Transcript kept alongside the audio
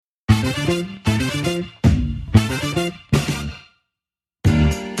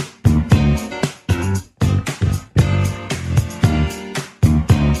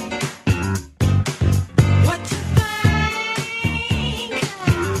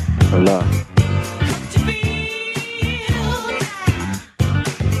Hola.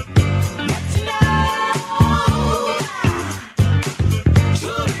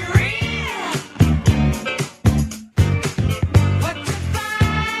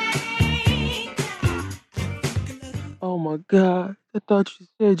 Oh my God. I thought you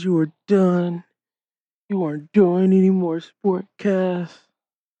said you were done. You weren't doing any more sportcasts.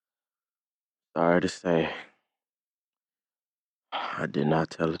 Sorry to say, I did not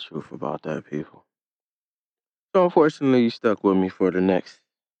tell the truth about that, people. So unfortunately, you stuck with me for the next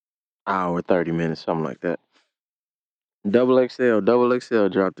hour, 30 minutes, something like that. Double XL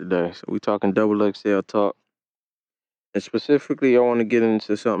dropped today. So we talking double XL talk. And specifically, I want to get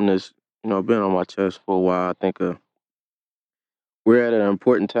into something that's, been on my chest for a while. I think we're at an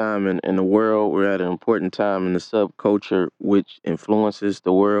important time in the world. We're at an important time in the subculture which influences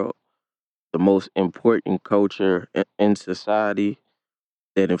the world. The most important culture in society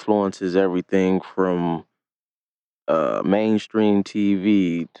that influences everything from mainstream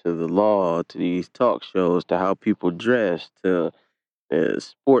TV to the law to these talk shows to how people dress to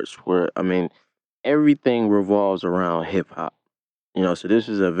sports. Where I mean, everything revolves around hip hop. So this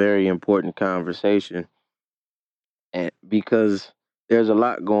is a very important conversation, and because there's a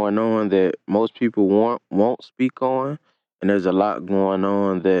lot going on that most people won't speak on, and there's a lot going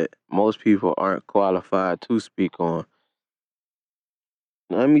on that most people aren't qualified to speak on.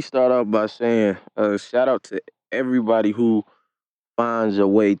 Let me start off by saying, shout out to everybody who finds a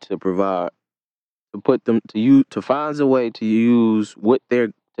way to provide, to put them to use, to finds a way to use what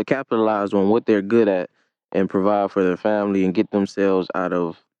they're to capitalize on what they're good at and provide for their family and get themselves out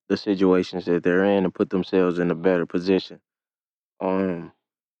of the situations that they're in and put themselves in a better position. Um,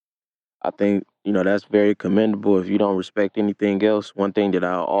 I think that's very commendable. If you don't respect anything else, one thing that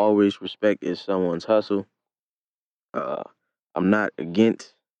I always respect is someone's hustle. Uh, I'm not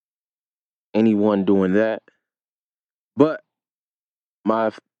against anyone doing that, but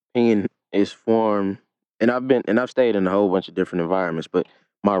my opinion is formed, and I've stayed in a whole bunch of different environments, but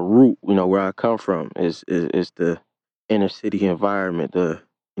my root, where I come from, is the inner city environment, the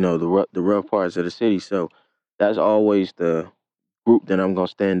rough parts of the city. So that's always the group that I'm gonna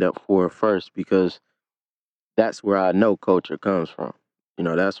stand up for first because that's where I know culture comes from.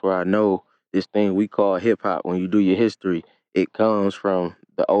 That's where I know this thing we call hip hop. When you do your history, it comes from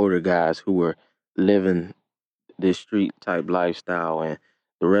the older guys who were living this street type lifestyle, and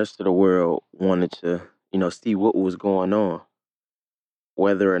the rest of the world wanted to, see what was going on,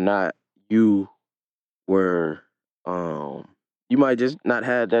 whether or not you were, um, you might just not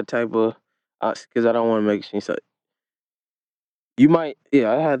have that type of, because I don't want to make it seem so. You might,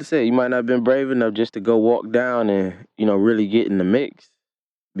 yeah, I had to say, you might not have been brave enough just to go walk down and, really get in the mix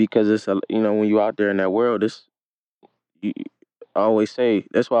because it's when you out there in that world, you, I always say,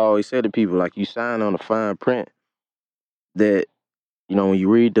 that's why I always say to people, like you sign on a fine print that, when you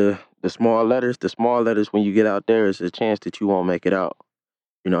read the small letters when you get out there, is a chance that you won't make it out.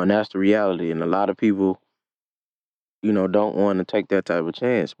 And that's the reality. And a lot of people, don't want to take that type of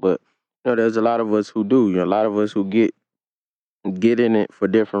chance. But, there's a lot of us who do. A lot of us who get in it for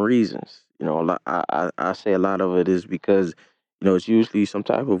different reasons. A lot, I say a lot of it is because, it's usually some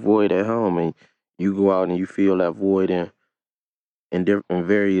type of void at home, and you go out and you feel that void in different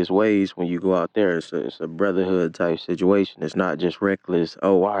various ways when you go out there. It's a brotherhood type situation. It's not just reckless.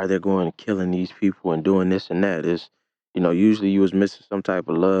 Oh, why are they going and killing these people and doing this and that? It's usually you was missing some type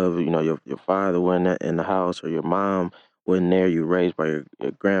of love. Your father wasn't in the house or your mom wasn't there. You were raised by your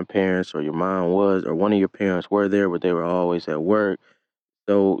grandparents or your mom was or one of your parents were there, but they were always at work.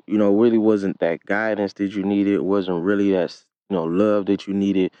 So, it really wasn't that guidance that you needed. It wasn't really that, love that you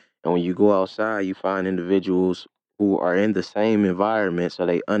needed. And when you go outside, you find individuals who are in the same environment so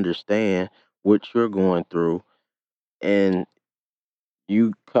they understand what you're going through. And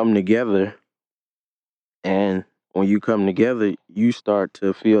you come together. And when you come together, you start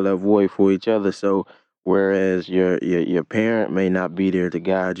to feel that void for each other. So, whereas your parent may not be there to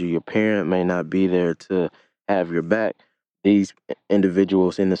guide you, your parent may not be there to have your back, these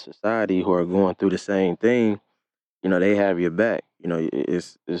individuals in the society who are going through the same thing, they have your back.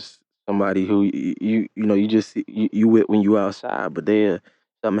 It's somebody who you just you with when you outside, but they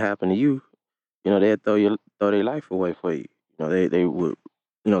something happen to you, they'll throw their life away for you. They would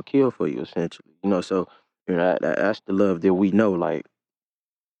kill for you essentially. So that's the love that we know. Like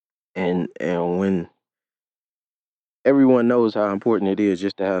and when everyone knows how important it is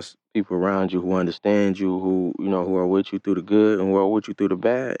just to have people around you who understand you, who who are with you through the good and who are with you through the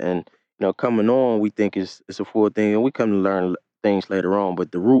bad. And coming on, we think it's a full thing, and we come to learn things later on.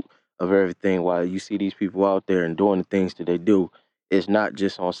 But the root of everything, while you see these people out there and doing the things that they do, it's not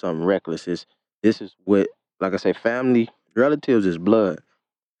just on something reckless. It's this is what, like I say, family, relatives is blood.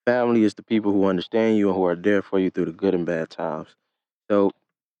 Family is the people who understand you and who are there for you through the good and bad times. So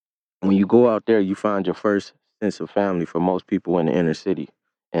when you go out there, you find your first sense of family for most people in the inner city.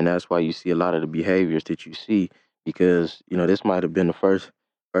 And that's why you see a lot of the behaviors that you see because, this might have been the first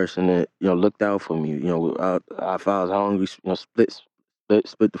person that, looked out for me. If I was hungry, split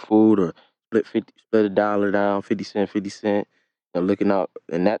the food or split a dollar down, 50 cent, 50 cent, looking out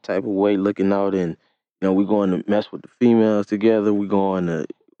in that type of way, looking out and, we going to mess with the females together. We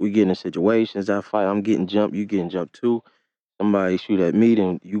get in situations, I fight, I'm getting jumped, you getting jumped too, somebody shoot at me,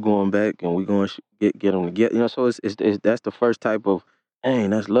 then you going back, and we going to get them to get. So it's that's the first type of, hey,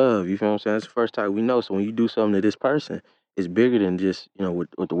 that's love. You feel what I'm saying? That's the first type we know. So when you do something to this person, it's bigger than just with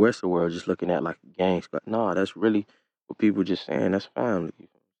the rest of the world just looking at like a gang. But no, that's really what people just saying. That's family.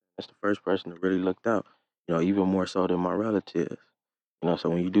 That's the first person that really looked out. Even more so than my relatives. So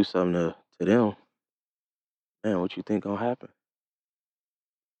when you do something to them, man, what you think gonna happen?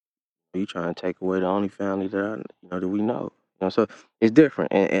 You trying to take away the only family that that we know. So it's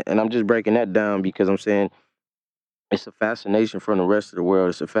different, and I'm just breaking that down because I'm saying it's a fascination from the rest of the world.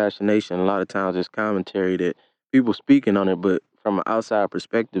 It's a fascination. A lot of times, it's commentary that people speaking on it, but from an outside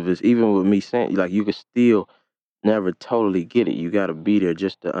perspective, is even with me saying like you can still never totally get it. You got to be there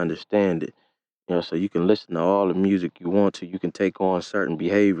just to understand it. So you can listen to all the music you want to. You can take on certain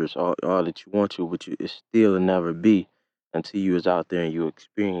behaviors, all that you want to, but it still will never be until you was out there and you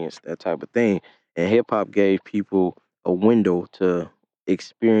experience that type of thing. And hip hop gave people a window to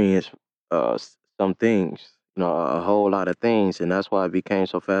experience some things, a whole lot of things, and that's why it became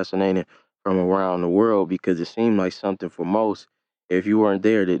so fascinating from around the world because it seemed like something for most, if you weren't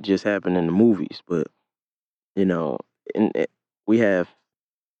there, that just happened in the movies. But you know, and we have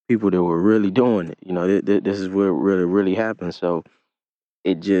people that were really doing it. This is where it really happened. So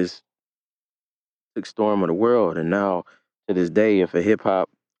it just took storm of the world. And now to this day, if a hip hop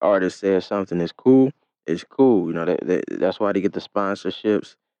artist says something is cool, it's cool. That's why they get the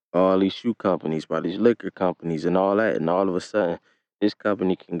sponsorships, all these shoe companies, by these liquor companies, and all that. And all of a sudden, this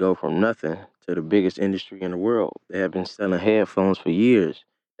company can go from nothing to the biggest industry in the world. They have been selling headphones for years.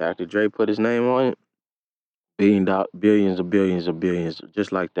 Dr. Dre put his name on it. Billions of billions of billions,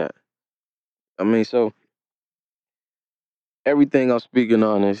 just like that. I mean, so everything I'm speaking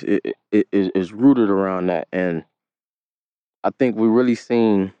on is rooted around that, and I think we're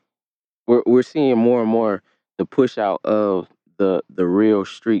seeing more and more the push out of the real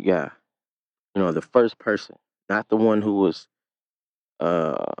street guy. The first person, not the one who was.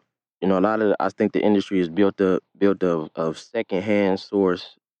 Uh, a lot of I think the industry is built of second hand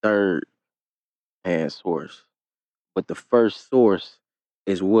source, third hand source, but the first source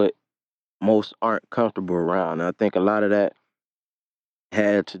is what most aren't comfortable around. And I think a lot of that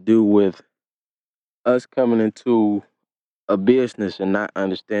had to do with us coming into a business and not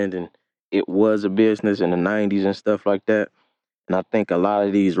understanding it was a business in the 90s and stuff like that. And I think a lot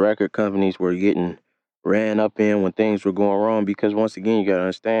of these record companies were getting ran up in when things were going wrong because once again, you got to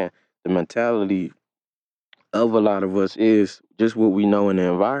understand the mentality of a lot of us is just what we know in the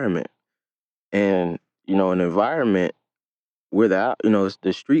environment. And, in the environment, we're it's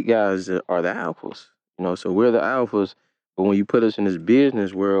the street guys that are the alphas, so we're the alphas. But when you put us in this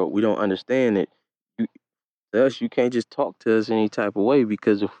business world, we don't understand it. Thus, you can't just talk to us any type of way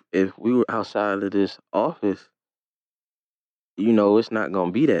because if we were outside of this office, it's not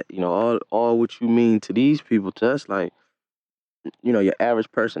gonna be that. All what you mean to these people, to us, like, your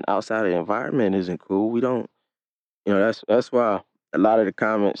average person outside of the environment isn't cool. We don't, that's why a lot of the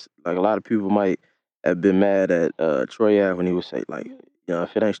comments, like a lot of people might have been mad at Troy Ave when he would say like,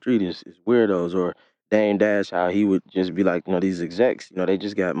 if it ain't street, it's weirdos, or Dame Dash, how he would just be like, these execs, they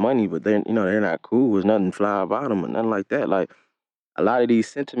just got money, but then they're not cool. There's nothing fly about them or nothing like that. Like a lot of these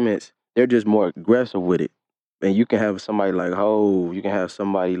sentiments, they're just more aggressive with it. And you can have somebody like Hov, you can have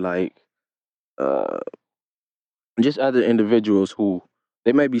somebody like uh, just other individuals who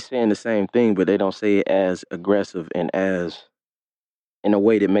they may be saying the same thing, but they don't say it as aggressive and as in a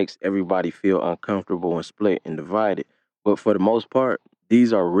way that makes everybody feel uncomfortable and split and divided. But for the most part,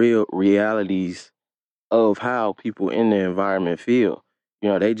 these are real realities of how people in the environment feel.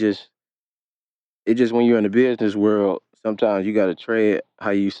 They just it just when you're in the business world, sometimes you got to tread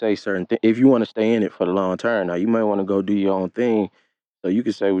how you say certain things if you want to stay in it for the long term. Now you might want to go do your own thing So you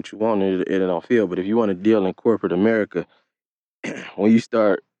can say what you want, it don't feel. But if you want to deal in corporate America, when you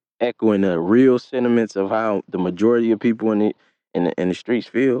start echoing the real sentiments of how the majority of people in the streets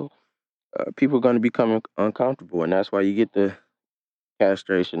feel, people are going to become uncomfortable, and that's why you get the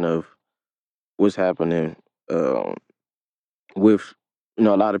castration of what's happening um, with a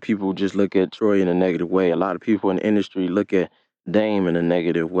lot of people just look at Troy in a negative way. A lot of people in the industry look at Dame in a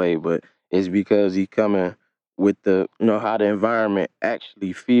negative way, but it's because he's coming with the how the environment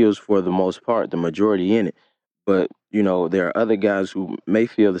actually feels for the most part, the majority in it. But there are other guys who may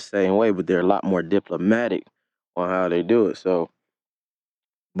feel the same way, but they're a lot more diplomatic on how they do it. So,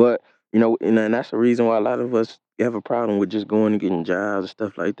 but and that's the reason why a lot of us have a problem with just going and getting jobs and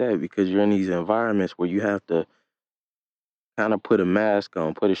stuff like that, because you're in these environments where you have to kind of put a mask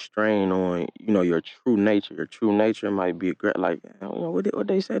on, put a strain on, your true nature. Your true nature might be like, what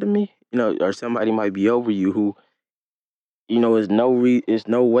they say to me, or somebody might be over you who, it's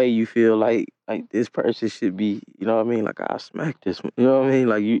no way you feel like this person should be, you know what I mean? Like I smack this, you know what I mean?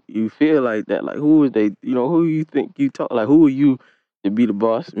 Like you feel like that, like who is they, who you think you talk, like who are you to be the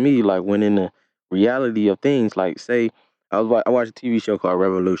boss of me? Like when in the reality of things, like say I watched a TV show called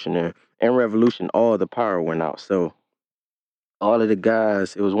Revolution, and in Revolution all the power went out, so all of the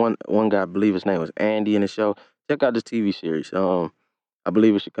guys. It was one guy, I believe his name was Andy in the show. Check out this TV series. I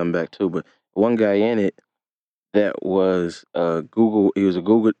believe it should come back too. But one guy in it that was Google. He was a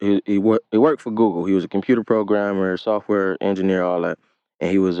Google. He worked for Google. He was a computer programmer, software engineer, all that,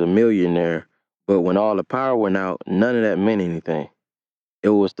 and he was a millionaire. But when all the power went out, none of that meant anything. It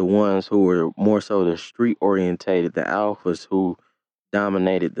was the ones who were more so the street orientated, the alphas who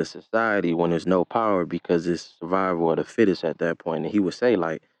dominated the society when there's no power, because it's survival of the fittest at that point. And he would say,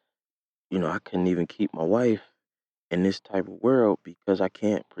 like, I couldn't even keep my wife in this type of world because I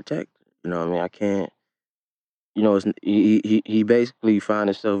can't protect her. You know what I mean? I can't, he basically found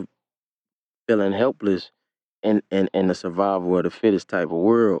himself feeling helpless in the survival of the fittest type of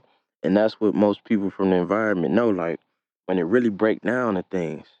world. And that's what most people from the environment know. Like, when it really break down to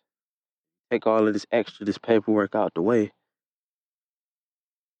things, take all of this paperwork out the way,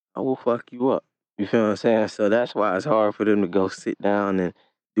 I will fuck you up. You feel what I'm saying? So that's why it's hard for them to go sit down and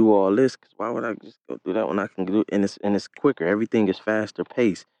do all this. Cause why would I just go do that when I can do it? And it's quicker. Everything is faster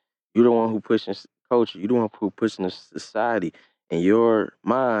paced. You're the one who pushing culture. You're the one who pushing the society. In your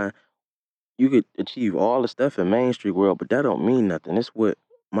mind, you could achieve all the stuff in Main Street world, but that don't mean nothing. It's what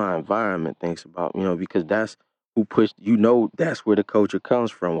my environment thinks about. Because that's who pushed. That's where the culture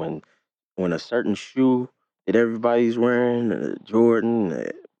comes from. When a certain shoe that everybody's wearing,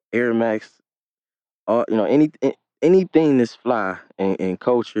 Jordan, Air Max, all anything that's fly in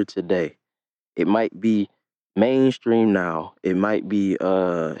culture today. It might be mainstream now. It might be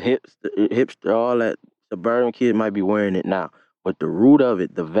hipster, all that suburban kid might be wearing it now. But the root of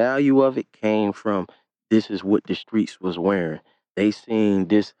it, the value of it, came from this is what the streets was wearing. They seen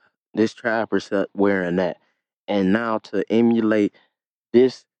this trapper set wearing that, and now to emulate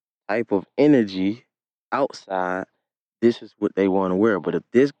this type of energy outside, this is what they want to wear. But if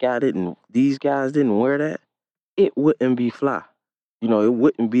these guys didn't wear that, it wouldn't be fly. It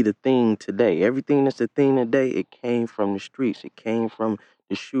wouldn't be the thing today. Everything that's the thing today, it came from the streets. It came from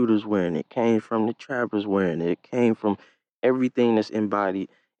the shooters wearing it. It came from the trappers wearing it. It came from everything that's embodied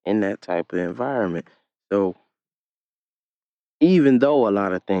in that type of environment. So even though a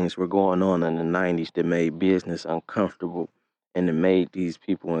lot of things were going on in the 90s that made business uncomfortable and that made these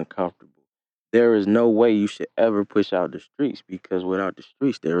people uncomfortable, there is no way you should ever push out the streets, because without the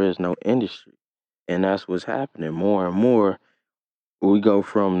streets, there is no industry. And that's what's happening more and more. We go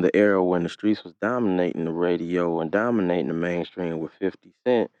from the era when the streets was dominating the radio and dominating the mainstream with 50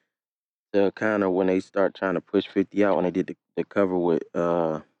 Cent to kind of when they start trying to push 50 out when they did the cover with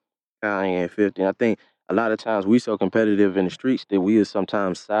Kanye and 50. And I think a lot of times we so competitive in the streets that we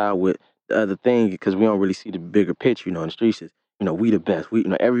sometimes side with the other thing because we don't really see the bigger picture. In the streets is, we the best.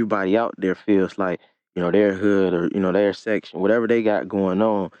 Everybody out there feels like, their hood or, their section, whatever they got going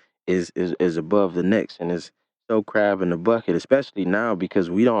on is above the next. And it's so crab in the bucket, especially now because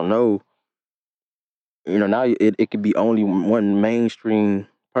we don't know, now it could be only one mainstream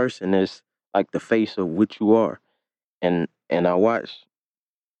person that's like the face of what you are. And I watched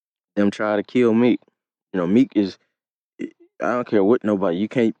them try to kill Meek. Meek is, I don't care what nobody. You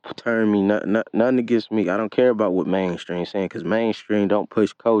can't turn me nothing against me. I don't care about what mainstream saying because mainstream don't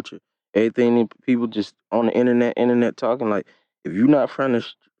push culture. Everything that people just on the internet talking like. If you're not from the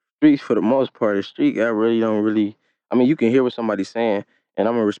streets for the most part, the street guy really don't really. I mean, you can hear what somebody's saying, and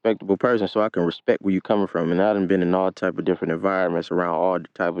I'm a respectable person, so I can respect where you're coming from. And I done been in all type of different environments around all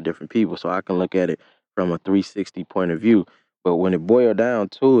type of different people, so I can look at it from a 360 point of view. But when it boiled down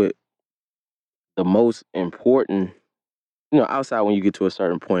to it, the most important, outside when you get to a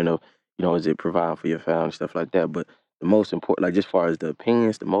certain point of, is it providing for your family, stuff like that. But the most important, like just far as the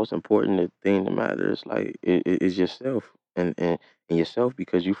opinions, the most important thing that matters, like is yourself and yourself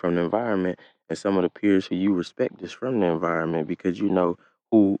because you from the environment, and some of the peers who you respect is from the environment because you know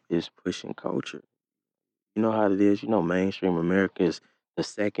who is pushing culture. You know how it is. You know, mainstream America is the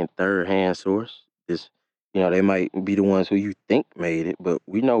second, third hand source. This, they might be the ones who you think made it, but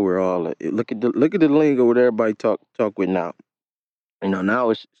we know we're all. Look at the lingo what everybody talk with now.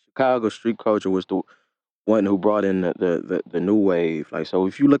 Now it's Chicago street culture was the one who brought in the new wave. Like, so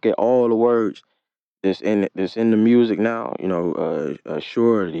if you look at all the words that's in the music now,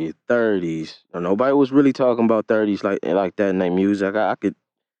 shorty, 30s. Nobody was really talking about 30s like that in their music. I could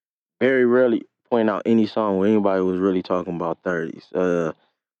very rarely point out any song where anybody was really talking about 30s.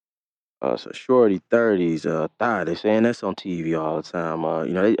 So shorty 30s, thigh. They saying that's on TV all the time.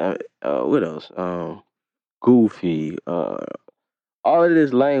 What else? Goofy. All of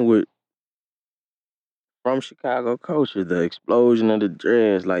this language from Chicago culture, the explosion of the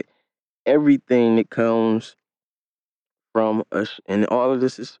dreads, like everything that comes from us, and all of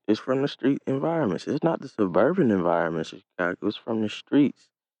this is from the street environments. It's not the suburban environments of Chicago. It's from the streets.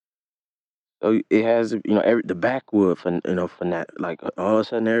 So it has, the backwood for for that. Like all of a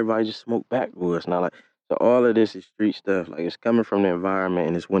sudden, everybody just smoke backwoods now. Like, so all of this is street stuff. Like it's coming from the environment,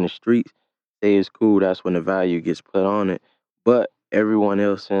 and it's when the streets say it's cool. That's when the value gets put on it. But everyone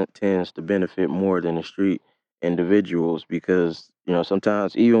else tends to benefit more than the street individuals because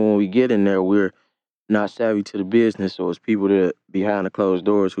sometimes even when we get in there, we're not savvy to the business, so it's people that behind the closed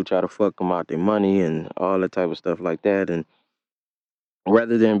doors who try to fuck them out their money and all that type of stuff like that. And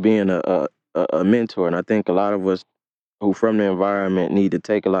rather than being a mentor. And I think a lot of us who from the environment need to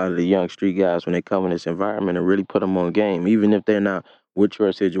take a lot of the young street guys when they come in this environment and really put them on game, even if they're not with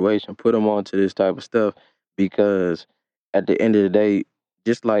your situation. Put them onto this type of stuff because at the end of the day,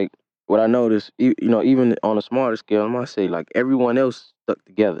 just like what I noticed, even on a smaller scale, I might say like everyone else stuck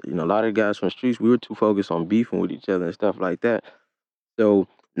together. A lot of guys from the streets, we were too focused on beefing with each other and stuff like that. So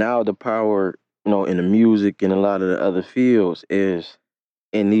now the power, in the music and a lot of the other fields is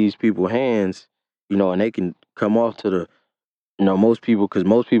in these people's hands, and they can come off to the, most people, because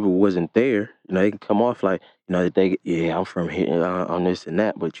most people wasn't there, they can come off like, that yeah, I'm from here, I'm this and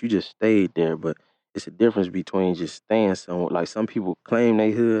that, but you just stayed there. But it's a difference between just staying somewhere. Like some people claim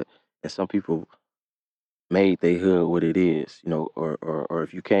they hood, and some people made they hood what it is, or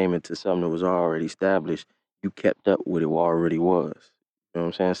if you came into something that was already established, you kept up with it what already was. You know what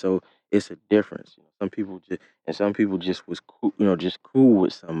I'm saying? So it's a difference. Some people just was cool, just cool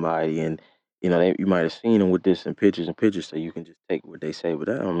with somebody, and you might have seen them with this in pictures and pictures, so you can just take what they say, but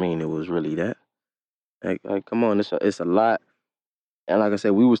that don't mean it was really that. Like come on, it's a lot, and like I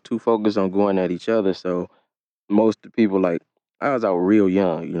said, we was too focused on going at each other, so most of the people, like, I was out real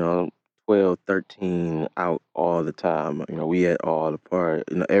young, 12, 13, out all the time. We had all the part,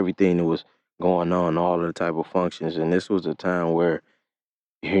 everything that was going on, all of the type of functions. And this was a time where,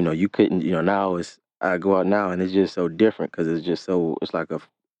 you couldn't, now I go out now and it's just so different because it's just so, it's like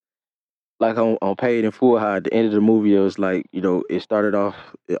on Paid in Full, how at the end of the movie, it was like, it started off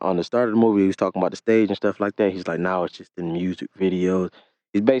on the start of the movie, he was talking about the stage and stuff like that. He's like, now it's just in music videos.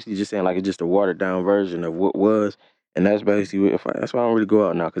 He's basically just saying like it's just a watered down version of what was. And that's basically that's why I don't really go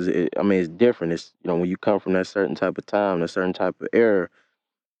out now because I mean, it's different. It's, when you come from that certain type of time, a certain type of era,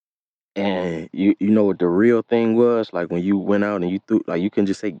 and you know what the real thing was, like when you went out and you threw, like you can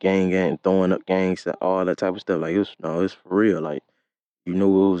just say gang and throwing up gangs and all that type of stuff. Like it's for real. Like you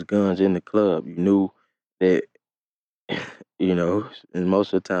knew it was guns in the club. You knew that, and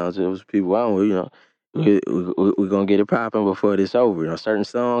most of the times it was people I don't, we're going to get it popping before it's over. Certain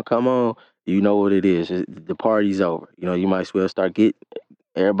song come on, you know what it is. The party's over. You might as well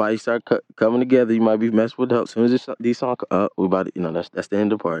everybody start coming together. You might be messing with them. As soon as these songs, we about to, that's the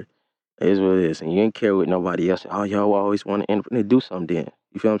end of the party. It is what it is. And you ain't care with nobody else. Oh, y'all always want to end, do something then.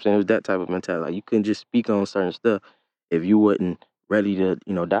 You feel what I'm saying? It was that type of mentality. Like, you couldn't just speak on certain stuff if you wasn't ready to,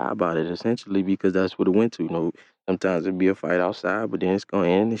 die about it, essentially, because that's what it went to. Sometimes it'd be a fight outside, but then it's going to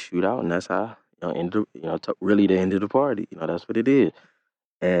end in a shootout, and that's how, end the, really the end of the party. That's what it is.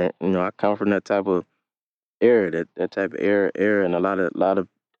 And, I come from that type of era, that type of era, and a lot of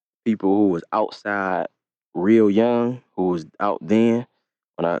people who was outside real young, who was out then.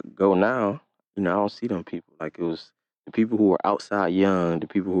 When I go now, I don't see them people. Like it was the people who were outside young, the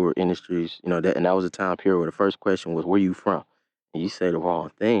people who were in the streets, that was a time period where the first question was, where you from? And you say the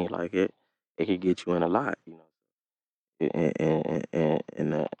wrong thing, like it could get you in a lot, And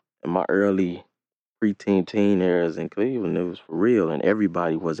in my early preteen teen eras in Cleveland, it was for real, and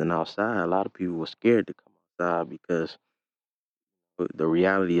everybody wasn't outside. A lot of people were scared to come outside because the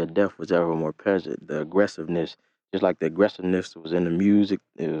reality of death was ever more present. The aggressiveness, just like the aggressiveness was in the music,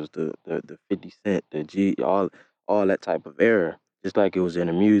 it was the 50 Cent, the G, all that type of era. Just like it was in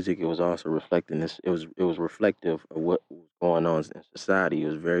the music, it was also reflecting this. It was reflective of what was going on in society. It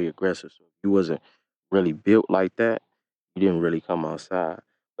was very aggressive. So if you wasn't really built like that, you didn't really come outside.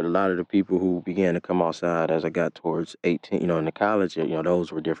 But a lot of the people who began to come outside as I got towards 18, in the college,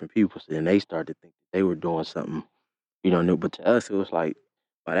 those were different people. So then they started thinking they were doing something new. But to us, it was like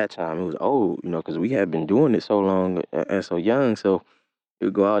by that time it was old, because we had been doing it so long and so young. So it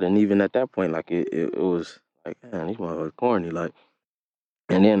would go out, and even at that point, like it was like, man, these motherfuckers corny. Like,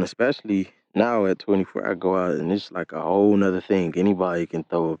 and then especially now at 24, I go out and it's like a whole nother thing. Anybody can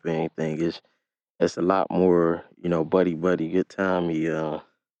throw up anything. It's a lot more, buddy, buddy, good time.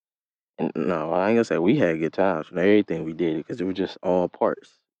 And no, I ain't gonna say we had good times from everything we did because it was just all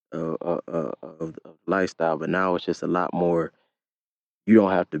parts of lifestyle. But now it's just a lot more. You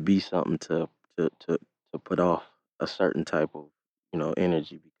don't have to be something to put off a certain type of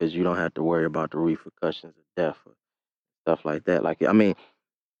energy because you don't have to worry about the repercussions of death or stuff like that. Like, I mean,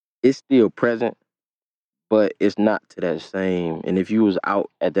 it's still present, but it's not to that same. And if you was out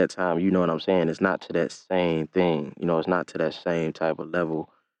at that time, you know what I'm saying. It's not to that same thing. It's not to that same type of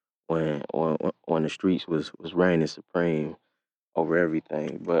level when the streets was reigning supreme over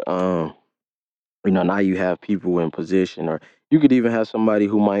everything. But now you have people in position, or you could even have somebody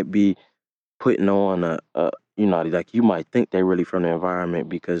who might be putting on like you might think they're really from the environment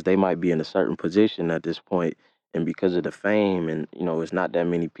because they might be in a certain position at this point, and because of the fame, and it's not that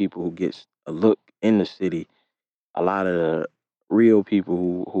many people who gets a look in the city. A lot of the real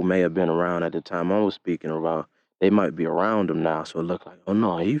people who may have been around at the time I was speaking about, they might be around them now, so it look like, oh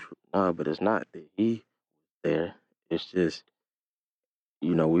no, no, but it's not that he there. It's just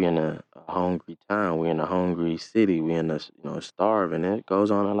we in a hungry town, we in a hungry city, we in a starving. It goes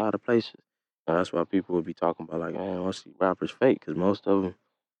on in a lot of places. That's why people would be talking about like, man, I want to see rappers fake because most of them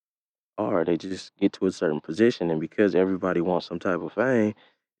are. They just get to a certain position, and because everybody wants some type of fame,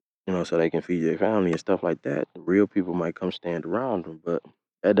 so they can feed their family and stuff like that. The real people might come stand around them, but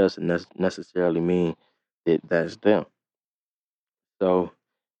that doesn't necessarily mean that that's them. So,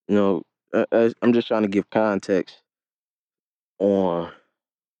 I'm just trying to give context on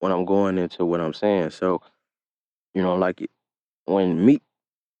when I'm going into what I'm saying. So, like when Meek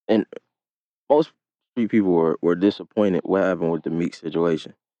and most street people were disappointed what happened with the Meek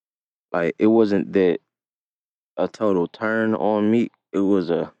situation. Like it wasn't that a total turn on Meek. It was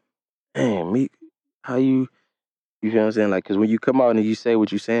a damn Meek. How you feel what I'm saying? Like, because when you come out and you say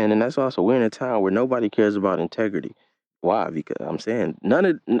what you're saying, and that's also we're in a time where nobody cares about integrity. Why? Because I'm saying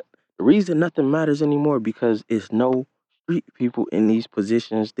the reason nothing matters anymore because it's no street people in these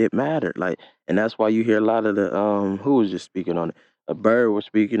positions that matter. Like, and that's why you hear a lot of the who was just speaking on it. A Bird was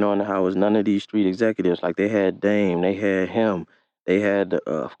speaking on how it's none of these street executives. Like they had Dame, they had him, they had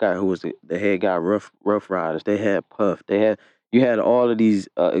I forgot who was the head guy, Rough Riders. They had Puff. You had all of these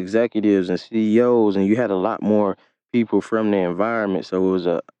executives and CEOs, and you had a lot more people from the environment. So it was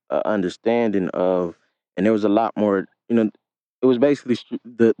a understanding of, and there was a lot more. It was basically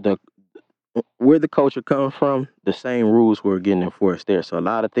the where the culture comes from. The same rules were getting enforced there. So a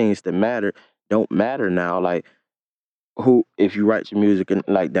lot of things that matter don't matter now. Like who, if you write your music and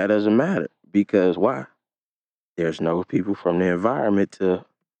like that doesn't matter because why? There's no people from the environment to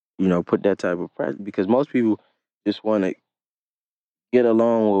put that type of pressure because most people just want to get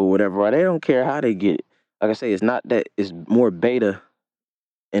along or whatever. Right? They don't care how they get it. Like I say, it's not that it's more beta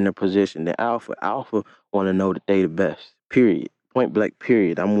in a position than alpha. Alpha want to know that they the best. Period. Point blank.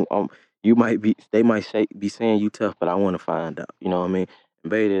 Period. You might be. They might be saying you tough, but I want to find out. You know what I mean? And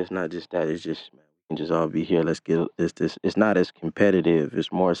beta is not just that. It's just man, we can just all be here. Let's get this. This. It's not as competitive.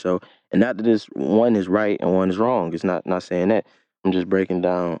 It's more so, and not that this one is right and one is wrong. It's not saying that. I'm just breaking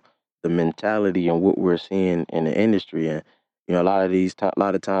down the mentality and what we're seeing in the industry. And a lot of a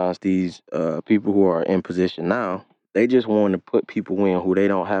lot of times these people who are in position now, they just want to put people in who they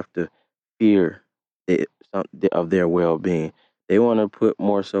don't have to fear of their well being. They want to put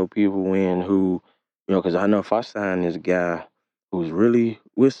more so people in who, because I know if I sign this guy who's really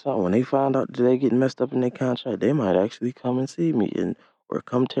with someone, they find out that they get messed up in their contract, they might actually come and see me and or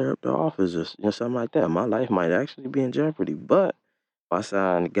come tear up the office or something like that. My life might actually be in jeopardy. But if I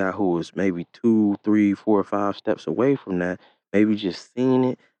sign a guy who is maybe 2, 3, 4, 5 steps away from that, maybe just seen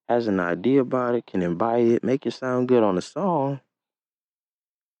it, has an idea about it, can invite it, make it sound good on the song,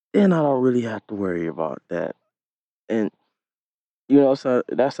 then I don't really have to worry about that. And So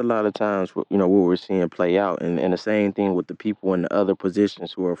that's a lot of times what we're seeing play out, and the same thing with the people in the other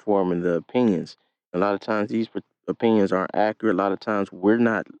positions who are forming the opinions. A lot of times these opinions aren't accurate. A lot of times we're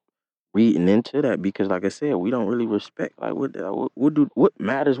not reading into that because, like I said, we don't really respect like what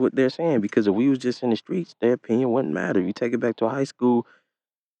matters what they're saying. Because if we was just in the streets, their opinion wouldn't matter. You take it back to a high school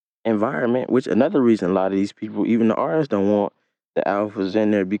environment, which another reason a lot of these people, even the artists, don't want the alphas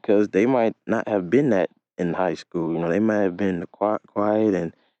in there because they might not have been that in high school. They might have been the quiet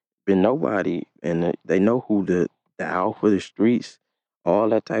and been nobody, and they know who the alpha, the streets, all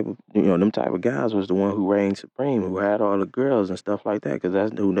that type of them type of guys was the one who reigned supreme, who had all the girls and stuff like that, because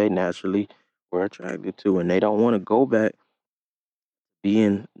that's who they naturally were attracted to, and they don't want to go back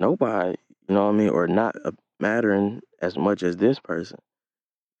being nobody, what I mean, or not mattering as much as this person,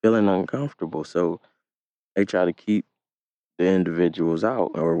 feeling uncomfortable. So they try to keep the individuals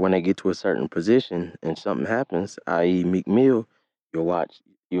out, or when they get to a certain position and something happens, i.e., Meek Mill, you'll watch,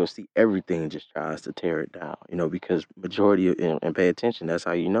 you'll see everything just tries to tear it down. Because majority and pay attention. That's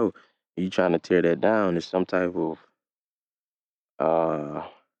how you trying to tear that down. Is some type of uh,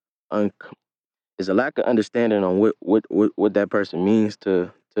 un- is a lack of understanding on what that person means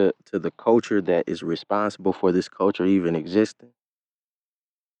to the culture that is responsible for this culture even existing.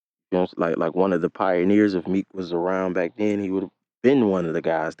 Like one of the pioneers, if Meek was around back then, he would have been one of the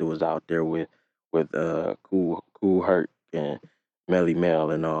guys that was out there with Cool Herc and Melly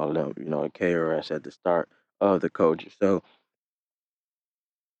Mel and all of them, and KRS at the start of the culture. So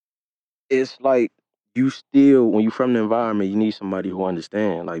it's like you still, when you from the environment, you need somebody who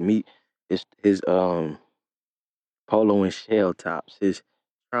understand. Like Meek, his polo and shell tops, his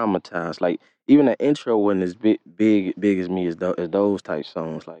traumatized. Like even the intro wasn't as big as me as those type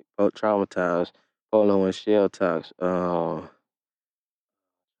songs. Like traumatized, polo and shell tops. I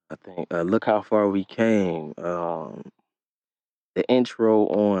think look how far we came. The intro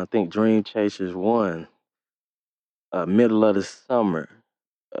on I think Dream Chasers one. Middle of the summer.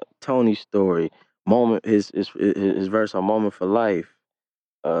 Tony's story. Moment. His verse on Moment for Life.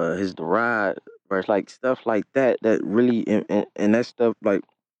 His The Ride verse. Like stuff like that. That really and that stuff like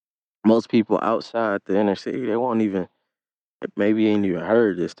most people outside the inner city, they won't even, maybe ain't even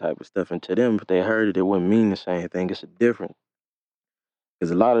heard this type of stuff. And to them, if they heard it, it wouldn't mean the same thing. It's a difference. Because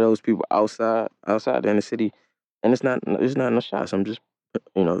a lot of those people outside the inner city, and it's not no shots. I'm just,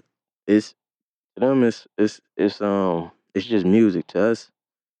 you know, it's to them, it's just music. To us,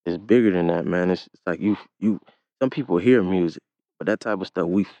 it's bigger than that, man. It's like some people hear music, but that type of stuff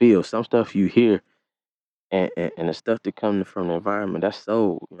we feel. Some stuff you hear, and the stuff that comes from the environment, that's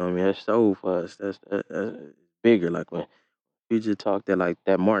soul. You know what I mean? That's soul for us. That's bigger. Like when Future talked that, like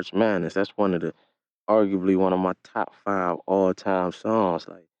that March Madness. That's arguably one of my top 5 all time songs.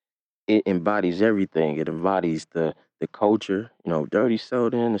 Like it embodies everything. It embodies the culture. Dirty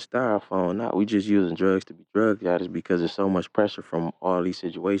soda and the styrofoam. Not we just using drugs to be drug addicts because there's so much pressure from all these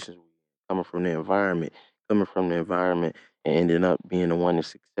situations coming from coming from the environment, and ending up being the one that's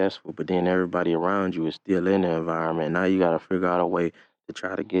successful. But then everybody around you is still in the environment. Now you got to figure out a way to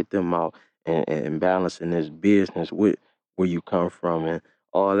try to get them out and balancing this business with where you come from and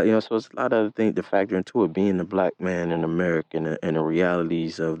all that. So it's a lot of other things to factor into it. Being the black man in America and the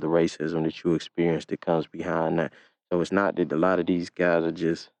realities of the racism that you experience that comes behind that. So it's not that a lot of these guys are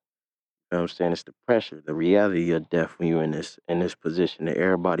just, I'm saying, it's the pressure, the reality of death when you're in this position that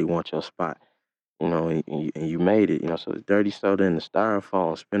everybody wants your spot. And you made it. So it's dirty soda and the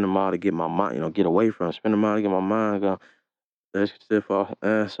styrofoam. Spend them all to get my mind, get away from. Spend them all to get my mind gone. Let's stiff off,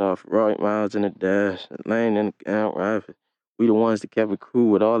 ass off, right miles in the dash, lane in the out rifle. We the ones that kept it cool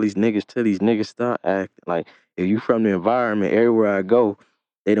with all these niggas till these niggas start acting. Like, if you from the environment, everywhere I go,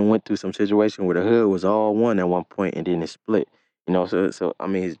 they done went through some situation where the hood was all one at one point and then it split. So I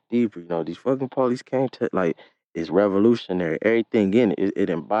mean, it's deeper. These fucking police came to, like, it's revolutionary. Everything in it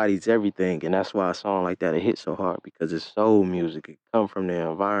embodies everything, and that's why a song like that it hits so hard because it's soul music. It come from the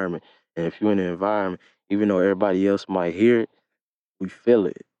environment, and if you're in the environment, even though everybody else might hear it, we feel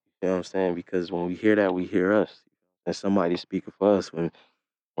it. You know what I'm saying? Because when we hear that, we hear us. And somebody speaking for us. When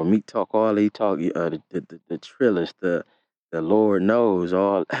me talk all they talk, the trillers, the Lord knows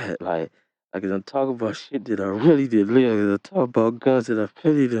all that. Like I'm talking about shit that I really did live. I talk about guns that I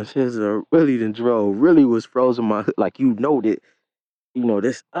really done, shit that I really done drove. Really was frozen my, like, that,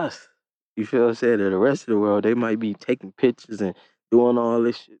 that's us. You feel what I'm saying? That the rest of the world, they might be taking pictures and doing all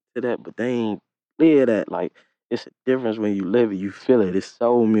this shit to that, but they ain't live that. Like, it's a difference when you live it, you feel it. It's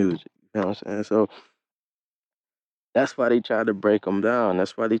soul music. You know what I'm saying? So that's why they tried to break them down.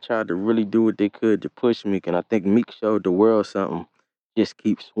 That's why they tried to really do what they could to push Meek. And I think Meek showed the world something. Just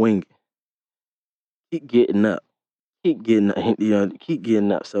keep swinging. Keep getting up. keep getting keep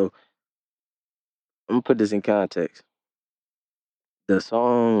getting up. So I'm gonna put this in context. The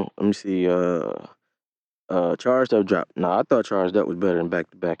song, let me see, Charged Up dropped. Now I thought Charged Up was better than Back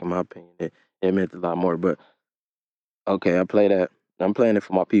to Back in my opinion. It meant a lot more. But okay, I play that. I'm playing it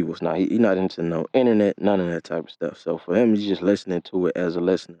for my peoples. Now he not into no internet, none of that type of stuff. So for him, he's just listening to it as a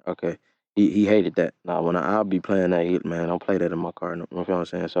listener. Okay, he hated that. Now when I'll be playing that, man, I don't play that in my car. You know what I'm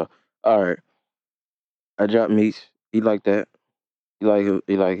saying? So all right, I dropped Meats. He like that. He like it.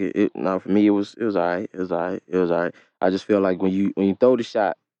 He like it. Now for me, it was alright. It was alright. It was alright. I just feel like when you throw the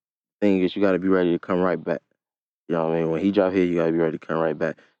shot, thing is you got to be ready to come right back. You know what I mean? When he drop here, you got to be ready to come right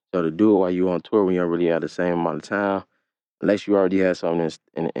back. So to do it while you on tour, when you don't really have the same amount of time, unless you already have something that's,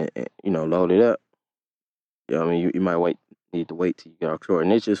 loaded up, you know what I mean? You might need to wait till you get off tour.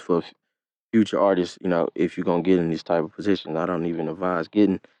 And it's just for future artists, if you're going to get in these type of positions. I don't even advise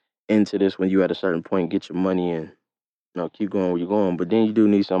getting into this when you at a certain point, get your money in, keep going where you're going. But then you do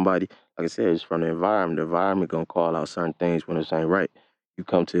need somebody, like I said, it's from the environment. The environment gonna call out certain things when it's ain't right. You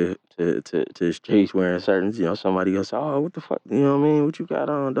come to the streets wearing certain, somebody else, oh, what the fuck, you know what I mean? What you got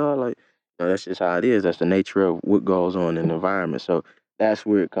on, dog? Like, that's just how it is. That's the nature of what goes on in the environment. So that's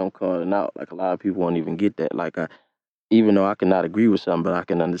where it come calling out. Like a lot of people won't even get that. Like even though I cannot agree with something, but I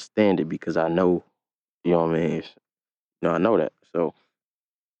can understand it because I know, you know what I mean? I know that. So,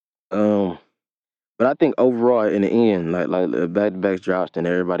 um. But I think overall, in the end, like the back to back drops, and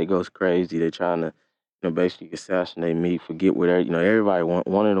everybody goes crazy. They're trying to, basically assassinate me, forget what everybody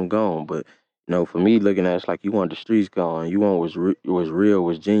wanted them gone. But for me, looking at it, it's like you want the streets gone. You want was real,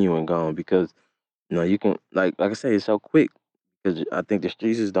 was genuine gone because you can like I say, it's so quick because I think the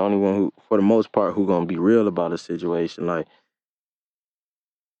streets is the only one who, for the most part, who gonna be real about a situation. Like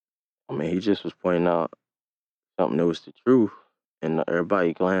I mean, he just was pointing out something that was the truth, and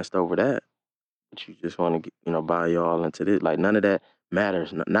everybody glanced over that. But you just want to get, buy y'all into this. Like none of that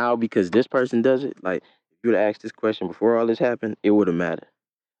matters now because this person does it. Like if you would have asked this question before all this happened, it would have mattered.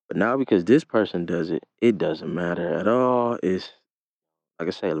 But now because this person does it, it doesn't matter at all. It's like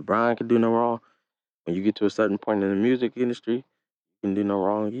I say, LeBron can do no wrong. When you get to a certain point in the music industry, you can do no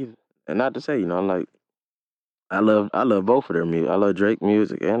wrong either. And not to say, like I love both of their music. I love Drake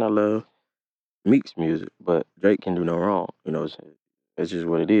music and I love Meek's music. But Drake can do no wrong. It's just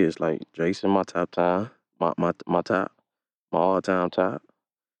what it is. Like Drake's in my top time, my top. My all-time top,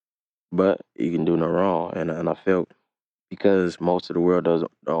 but he can do no wrong. And I felt because most of the world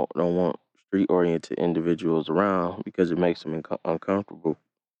don't want street-oriented individuals around because it makes them uncomfortable.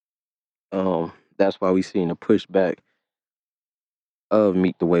 That's why we seen the pushback of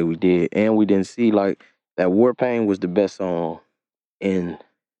Meek the way we did, and we didn't see like that. War Pain was the best song in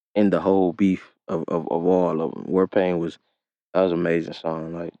the whole beef of all of them. War Pain was an amazing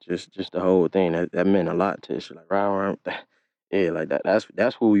song. Like just the whole thing that meant a lot to us. Like right, yeah, like that.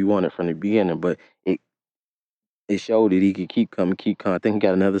 That's what we wanted from the beginning. But it showed that he could keep coming, keep coming. I think he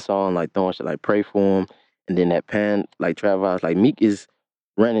got another song like throwing shit like Pray For Him, and then that Pan like Travis. Like Meek is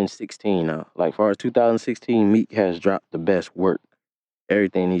running 16 now. Like far as 2016, Meek has dropped the best work.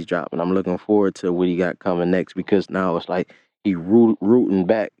 Everything he's dropping. I'm looking forward to what he got coming next because now it's like he rooting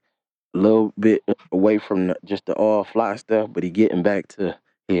back a little bit away from just the all fly stuff, but he getting back to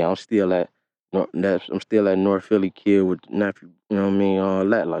I'm still at I'm still at North Philly kid with nephew, you know what I mean, all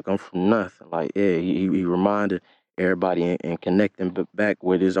that. Like I'm from nothing. Like yeah, he reminded everybody and connecting back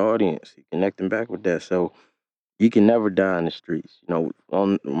with his audience. He connecting back with that. So you can never die in the streets. No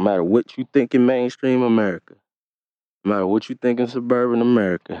matter what you think in mainstream America, no matter what you think in suburban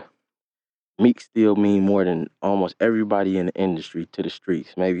America, Meek still mean more than almost everybody in the industry to the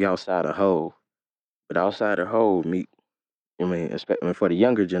streets. Maybe outside of Hove. But outside of Hove, Meek, especially for the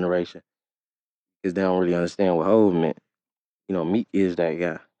younger generation, because they don't really understand what Hove meant. Meek is that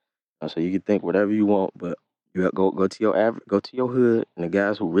guy. So you can think whatever you want, but you gotta go to your go to your hood, and the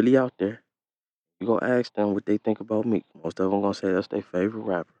guys who really out there, you go ask them what they think about Meek. Most of them gonna say that's their favorite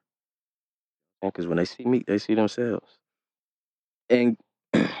rapper, because when they see Meek, they see themselves. And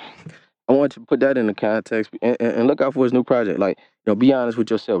I want you to put that in the context and look out for his new project. Like, be honest with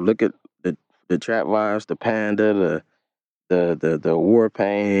yourself. Look at the trap vibes, the Panda, the War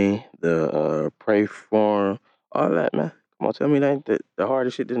Pain, the Pray For 'Em, all that, man. Come on, tell me that ain't the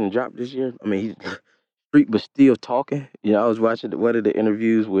hardest shit didn't drop this year. I mean, he's street, but still talking. I was watching one of the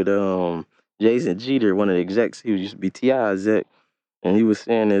interviews with Jason Jeter, one of the execs. He used to be T.I. exec, and he was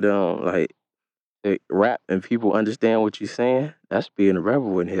saying that like rap and people understand what you're saying. That's being a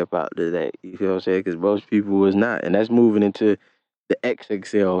rebel in hip hop today. You feel what I'm saying? Because most people was not, and that's moving into the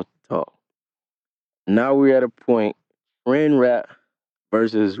XXL talk. Now we're at a point, friend rap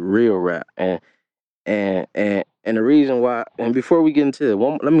versus real rap, and And the reason why, and before we get into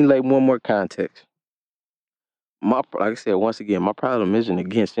it, let me lay one more context. Like I said, once again, my problem isn't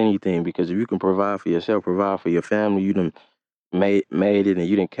against anything, because if you can provide for yourself, provide for your family, you done made it, and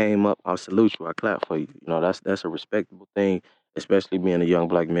you done came up, I'll salute you. I clap for you. You know, that's a respectable thing, especially being a young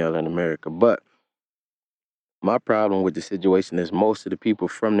black male in America. But my problem with the situation is most of the people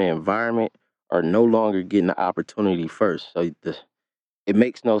from the environment are no longer getting the opportunity first. So it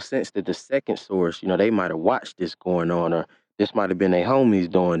makes no sense that the second source, they might have watched this going on, or this might have been their homies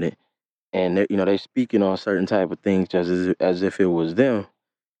doing it, and they're speaking on certain type of things just as if it was them,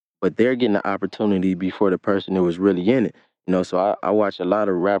 but they're getting the opportunity before the person who was really in it. So I watch a lot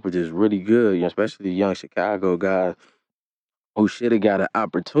of rappers that's really good, especially the young Chicago guys who should have got an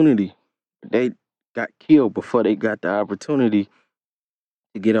opportunity. They got killed before they got the opportunity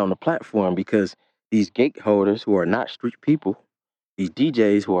to get on the platform, because these gateholders who are not street people, these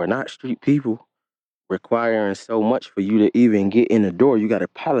DJs who are not street people, requiring so much for you to even get in the door. You got to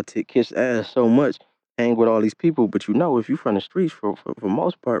politic, kiss ass so much, hang with all these people. But if you from the streets, for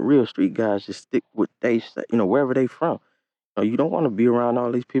most part, real street guys just stick with wherever they from. You don't want to be around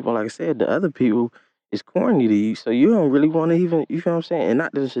all these people. Like I said, the other people is corny to you, so you don't really want to even, you feel what I'm saying? And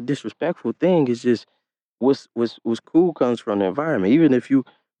not that it's a disrespectful thing, it's just what's cool comes from the environment. Even if you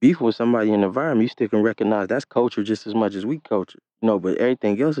beef with somebody in the environment, you still can recognize that's culture just as much as we culture. But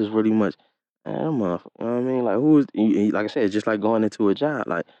everything else is really much, man, you know what I mean? Like, like I said, it's just like going into a job.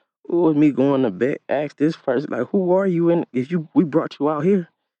 Like, who is me going to bed, ask this person, like, who are you? And if we brought you out here,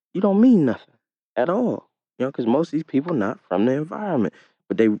 you don't mean nothing at all. Because most of these people not from the environment,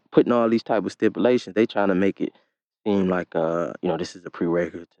 but they putting all these type of stipulations. They trying to make it seem like, this is a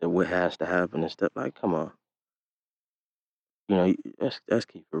prerequisite to what has to happen and stuff. Like, come on. Let's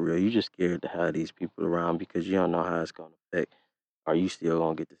keep it real. You just scared to have these people around because you don't know how it's gonna affect. Are you still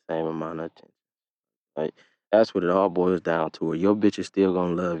gonna get the same amount of attention? Right? That's what it all boils down to. Your bitch is still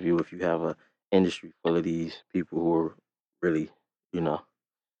gonna love you if you have a industry full of these people who are really, you know.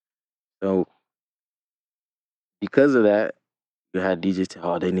 So because of that, you had DJs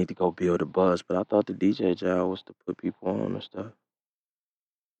tell, oh, they need to go build a buzz. But I thought the DJ job was to put people on and stuff,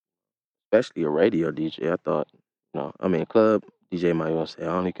 especially a radio DJ. I thought, club DJ might well say I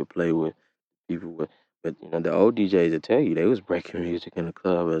only could play with people with, but the old DJs will tell you they was breaking music in the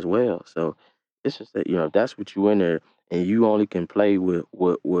club as well. So it's just that if that's what you in there and you only can play with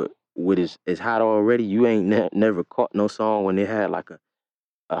what is hot already, you ain't never caught no song when they had like a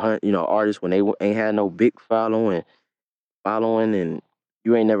hundred artists when they ain't had no big following, and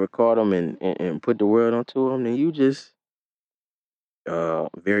you ain't never caught them and put the word onto them, then you just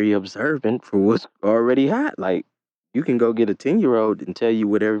very observant for what's already hot. Like, you can go get a 10-year-old and tell you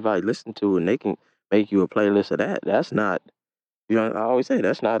what everybody listen to, and they can make you a playlist of that. That's not, I always say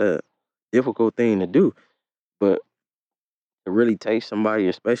that's not a difficult thing to do. But to really take somebody,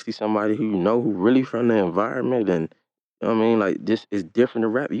 especially somebody who who really from the environment, and like, this is different to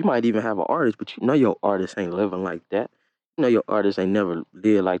rap. You might even have an artist, but your artist ain't living like that. Your artist ain't never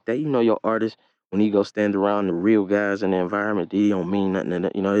lived like that. Your artist, when he go stand around the real guys in the environment, he don't mean nothing.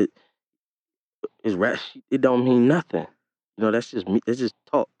 And it's rap. It don't mean nothing. That's just me. That's just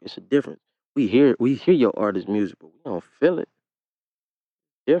talk. It's a difference. We hear your artist music, but we don't feel it.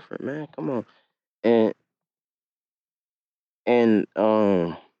 Different, man. Come on. And and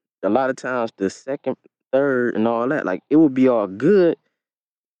a lot of times the second, third, and all that, like, it would be all good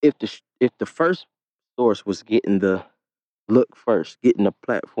if the first source was getting the look first, getting the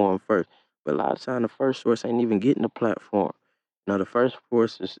platform first. But a lot of time the first source ain't even getting the platform. The first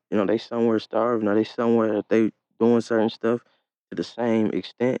source is, they somewhere starving, or they somewhere if they doing certain stuff to the same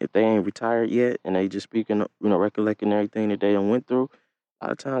extent, if they ain't retired yet and they just speaking, recollecting everything that they done went through. A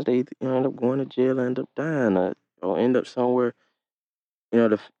lot of times they end up going to jail, end up dying, or end up somewhere.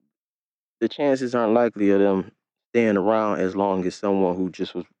 The chances aren't likely of them staying around as long as someone who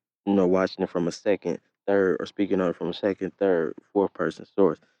just was, watching it from a second, third, or speaking on it from a second, third, fourth person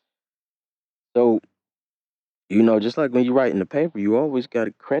source. So, just like when you write in the paper, you always got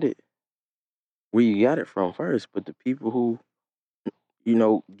to credit where you got it from first. But the people who,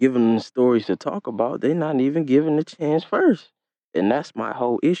 giving them stories to talk about, they're not even given the chance first. And that's my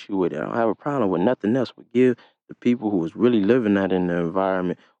whole issue with it. I don't have a problem with nothing else, but give the people who was really living that in the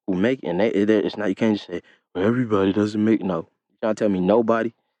environment, who make it, and it's not, you can't just say, well, everybody doesn't make, no. You can't tell me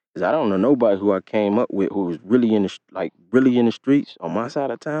nobody, because I don't know nobody who I came up with who was really really in the streets on my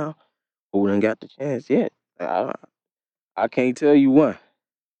side of town who done got the chance yet. I can't tell you one.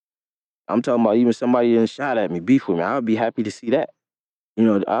 I'm talking about even somebody that shot at me, beef with me. I would be happy to see that.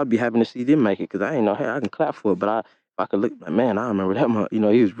 I'd be happy to see them make it, because I ain't know, hey, I can clap for it, but I could look like, man, I remember that month. He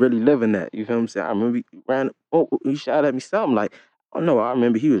was really living that. You feel what I'm saying? I remember he ran. Oh, he shot at me something like, I don't know. I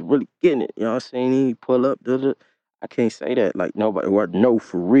remember he was really getting it. You know what I'm saying? He pull up. Duh, duh. I can't say that like nobody or no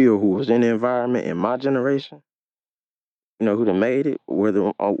for real who was in the environment in my generation. Who done made it,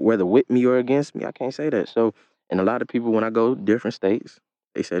 whether with me or against me. I can't say that. So, and a lot of people when I go to different states,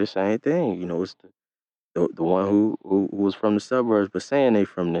 they say the same thing. It's the one who was from the suburbs but saying they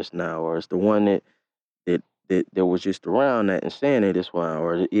from this now, or it's the one that was just around that and saying they this one,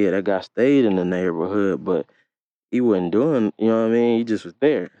 or yeah, that guy stayed in the neighborhood, but he wasn't doing, what I mean? He just was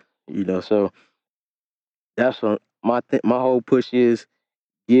there, So that's what my whole push is: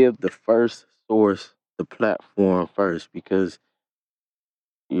 give the first source the platform first, because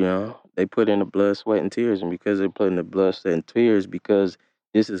they put in the blood, sweat, and tears, and because they put in the blood, sweat, and tears, because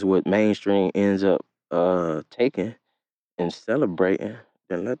this is what mainstream ends up taking and celebrating,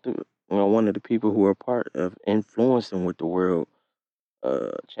 then let one of the people who are part of influencing with the world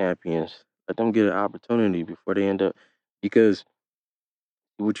champions, let them get an opportunity before they end up, because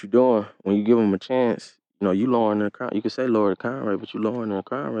what you're doing when you give them a chance, you lowering the crime. You could say lower the crime rate, but you lowering the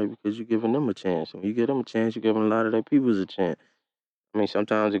crime rate because you're giving them a chance. And when you give them a chance, you're giving a lot of their peoples a chance. I mean,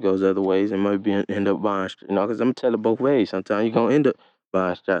 sometimes it goes other ways and might end up buying, because I'm gonna tell it both ways. Sometimes you're gonna end up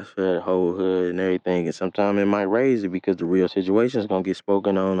buying shots for the whole hood and everything, and sometimes it might raise it because the real situation is gonna get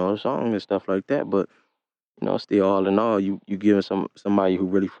spoken on the song and stuff like that. But still, all in all, you giving somebody who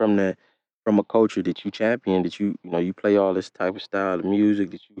really from a culture that you champion, that you play all this type of style of music,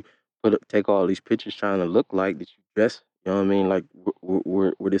 that you take all these pictures trying to look like, that you dress, you know what I mean, like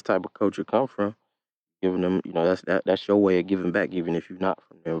where this type of culture come from, giving them, that's your way of giving back, even if you're not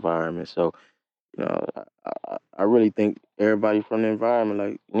from the environment. So, I really think everybody from the environment,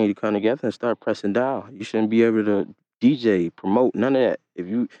 like, you need to come together and start pressing down. You shouldn't be able to DJ, promote, none of that. If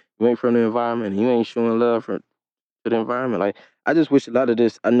you ain't from the environment and you ain't showing love to the environment, like, I just wish a lot of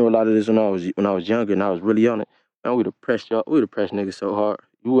this. I knew a lot of this when I was younger and I was really on it. Man, we'd have pressed niggas so hard.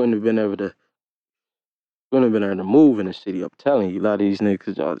 You wouldn't have been able to move in the city. I'm telling you, a lot of these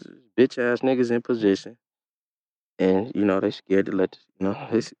niggas, y'all just bitch ass niggas in position, and they scared to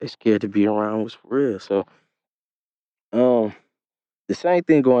they scared to be around was for real. So, um, the same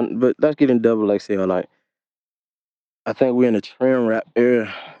thing going, but let's get in double XL. Like, I think we're in a trend rap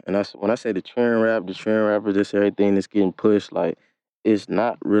era, and when I say the trend rapper, just everything that's getting pushed. Like, it's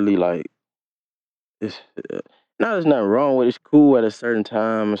not really like it's not. There's nothing wrong with it. It's cool at a certain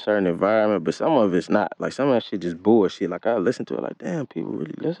time, a certain environment, but some of it's not. Like, some of that shit just bullshit. Like, I listen to it, like, damn, people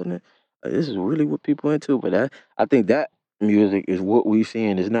really listening. Like, this is really what people into. But I think that music is what we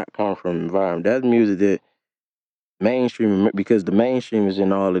seeing is not coming from environment. That's music that mainstream, because the mainstream is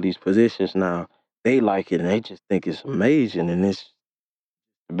in all of these positions now. They like it and they just think it's amazing and it's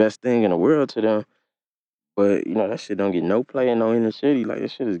the best thing in the world to them. But that shit don't get no play in no inner city. Like,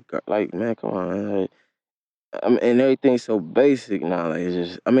 this shit is like, man, come on, man. Like, and everything's so basic now. Like, it's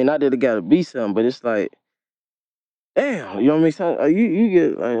just, I mean, not that it gotta be something, but it's like, damn, you know what I mean? You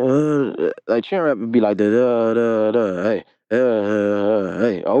get like trend rap would be like the hey,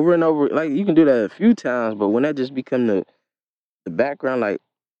 hey, over and over. Like, you can do that a few times, but when that just become the background, like,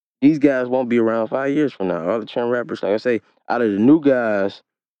 these guys won't be around 5 years from now. All the trend rappers, like I say, out of the new guys,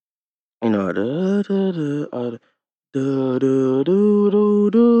 da, da, da, da, da, do,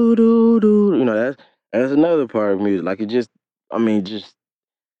 do, do, do, do. That's another part of music. Like, it just, I mean, just,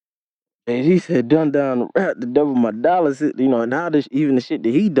 as he said, dumb down the rap to double my dollars. Now this, even the shit that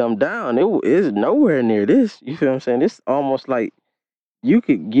he dumbed down, it is nowhere near this. You feel what I'm saying? It's almost like you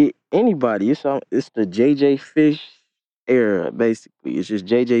could get anybody. It's the JJ Fish era, basically. It's just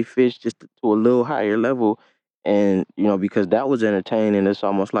JJ Fish just to a little higher level, and because that was entertaining, it's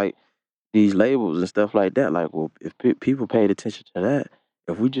almost like these labels and stuff like that. Like, well, if people paid attention to that,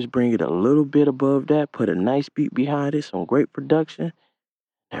 if we just bring it a little bit above that, put a nice beat behind it, some great production,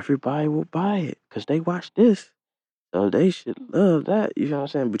 everybody will buy it because they watch this, so they should love that. You know what I'm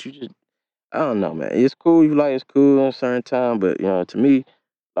saying? But you just, I don't know, man. It's cool. You like it's cool in a certain time, but to me,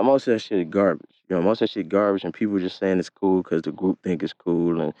 like, most of that shit is garbage. Most of that shit garbage, and people just saying it's cool because the group think it's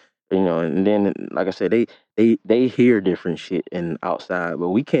cool, and and then like I said, they hear different shit and outside, but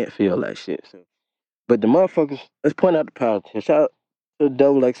we can't feel that shit. So, but the motherfuckers, let's point out the politics. Shout out to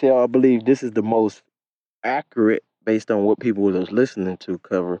Double XL. I believe this is the most accurate based on what people was listening to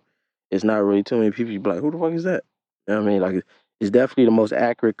cover. It's not really too many people. You be like, who the fuck is that? You know what I mean? Like, it's definitely the most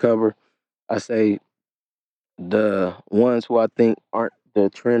accurate cover. I say the ones who I think aren't the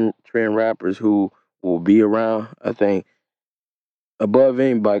trend rappers who will be around. I think above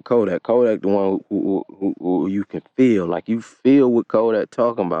anybody, Kodak. Kodak, the one who you can feel, like you feel what Kodak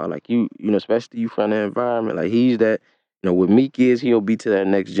talking about, like especially you from the environment, like he's that, what Meek is, he'll be to that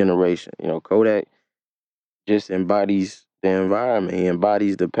next generation. Kodak just embodies the environment. He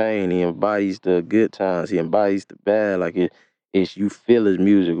embodies the pain. He embodies the good times. He embodies the bad. Like it's you feel his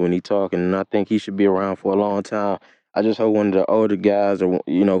music when he talking, and I think he should be around for a long time. I just hope one of the older guys, or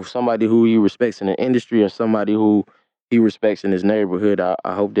somebody who he respects in the industry, or somebody who he respects in his neighborhood. I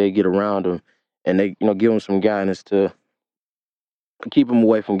hope they get around him, and they give him some guidance to keep him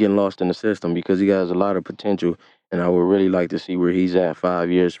away from getting lost in the system, because he has a lot of potential, and I would really like to see where he's at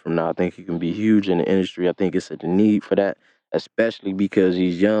 5 years from now. I think he can be huge in the industry. I think it's a need for that, especially because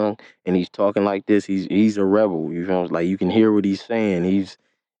he's young and he's talking like this. He's a rebel. You feel me? Like you can hear what he's saying.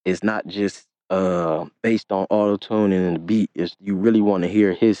 It's not just based on auto tuning and the beat. It's you really want to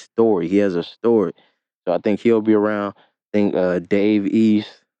hear his story. He has a story, so I think he'll be around. I think Dave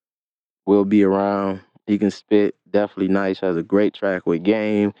East will be around. He can spit, definitely nice, has a great track with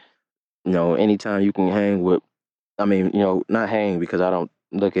Game. Anytime you can hang with, I mean, not hang because I don't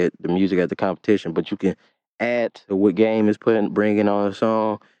look at the music as the competition, but you can add to what Game is bringing on a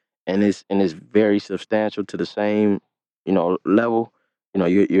song, and it's very substantial to the same, level.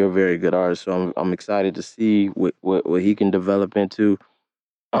 You're a very good artist, so I'm excited to see what he can develop into.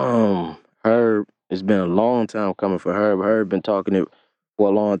 Herb, it's been a long time coming for Herb. Herb been talking it for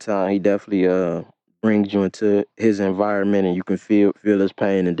a long time. He definitely brings you into his environment, and you can feel his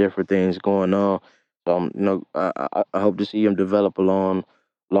pain and different things going on. So I hope to see him develop along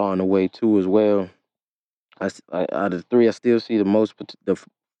the way too as well. Out of the three, I still see the most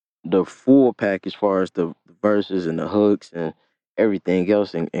the full package as far as the verses and the hooks and everything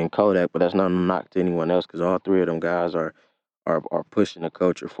else in Kodak. But that's not a knock to anyone else, because all three of them guys are pushing the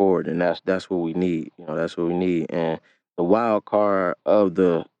culture forward, and that's what we need. That's what we need. And the wild card of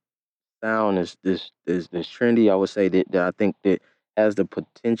the sound is this trendy. I would say that I think that has the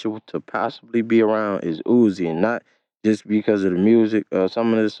potential to possibly be around is Uzi, and not just because of the music.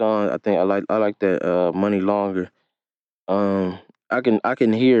 Some of the songs I like that Money Longer. um, I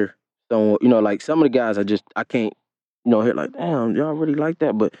can hear some, like some of the guys I can't, hear like, damn, y'all really like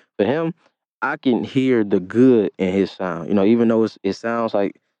that. But for him, I can hear the good in his sound. Even though it sounds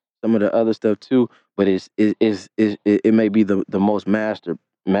like some of the other stuff too, but it may be the most master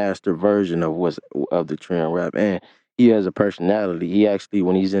version of the trend rap, and he has a personality. He actually,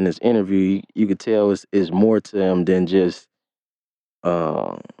 when he's in this interview, you could tell it's more to him than just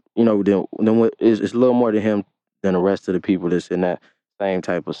uh, then what is it's a little more to him than the rest of the people that's in that same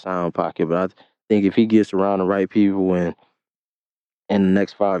type of sound pocket. But I think if he gets around the right people, and in the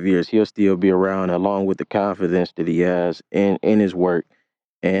next 5 years, he'll still be around, along with the confidence that he has in his work,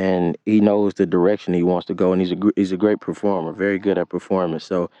 and he knows the direction he wants to go, and he's a great performer, very good at performance.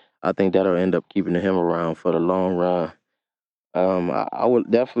 So I think that'll end up keeping him around for the long run. I would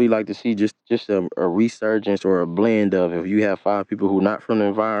definitely like to see just a resurgence or a blend of, if you have five people who not from the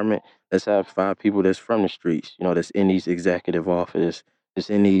environment, let's have five people that's from the streets, that's in these executive office, that's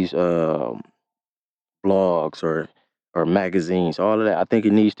in these blogs or magazines, all of that. I think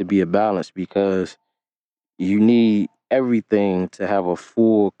it needs to be a balance, because you need everything to have a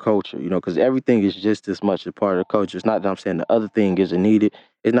full culture, because everything is just as much a part of the culture. It's not that I'm saying the other thing isn't needed.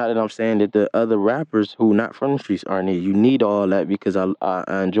 It's not that I'm saying that the other rappers who not from the streets aren't needed. You need all that, because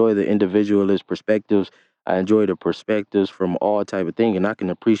I enjoy the individualist perspectives. I enjoy the perspectives from all type of thing, and I can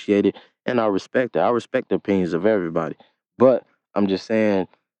appreciate it, and I respect it. I respect the opinions of everybody. But I'm just saying,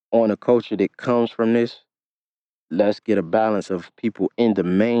 on a culture that comes from this, let's get a balance of people in the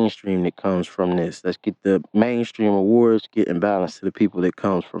mainstream that comes from this. Let's get the mainstream awards getting balance to the people that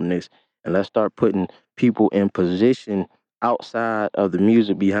comes from this. And let's start putting people in position outside of the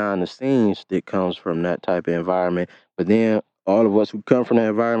music, behind the scenes, that comes from that type of environment. But then all of us who come from that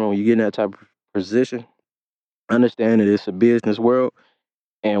environment, when you get in that type of position, understand that it's a business world,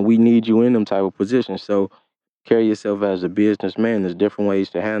 and we need you in them type of positions. So carry yourself as a businessman. There's different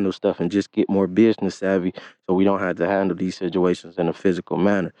ways to handle stuff, and just get more business savvy, so we don't have to handle these situations in a physical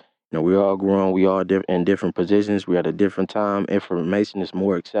manner. We all grown, we all in different positions. We're at a different time. Information is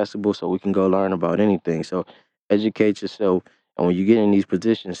more accessible, so we can go learn about anything. So educate yourself. And when you get in these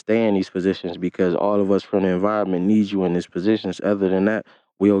positions, stay in these positions, because all of us from the environment need you in these positions. Other than that,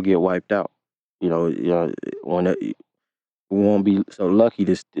 we'll get wiped out. When we won't be so lucky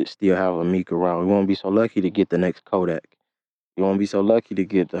to still have a Meek around. We won't be so lucky to get the next Kodak. You won't be so lucky to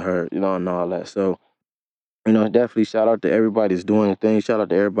get the her, and all that. So, definitely shout out to everybody that's doing things. Shout out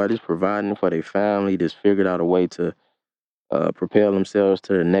to everybody that's providing for their family, that's figured out a way to propel themselves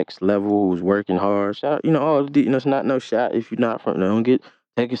to the next level, who's working hard. Shout, it's not no shot if you're not from. Don't get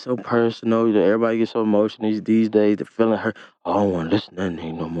take it so personal. Everybody gets so emotional these days. They're feeling hurt. Oh, I don't want to listen to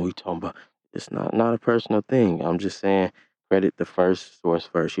nothing no more. You talking about? It's not a personal thing. I'm just saying credit the first source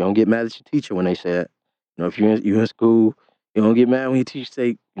first. You don't get mad at your teacher when they say that. If you in school, you don't get mad when your teacher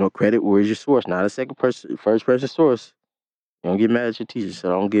say credit where's your source, not a first person source. You don't get mad at your teacher, so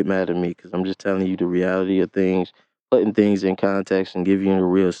don't get mad at me because I'm just telling you the reality of things, putting things in context and giving you the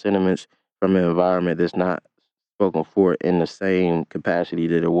real sentiments from an environment that's not spoken for in the same capacity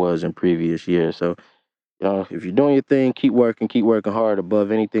that it was in previous years. So, if you're doing your thing, keep working hard.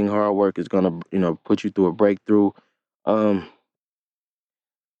 Above anything, hard work is gonna, put you through a breakthrough.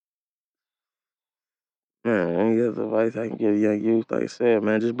 Man, any other advice I can give young youth, like I said,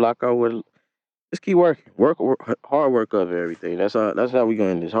 man, just block out what. Just keep working. Hard work over everything. That's all. That's how we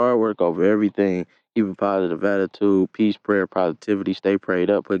going this. Hard work over everything. Keep a positive attitude, peace, prayer, positivity. Stay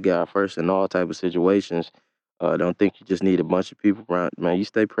prayed up. Put God first in all type of situations. Don't think you just need a bunch of people around. Man, you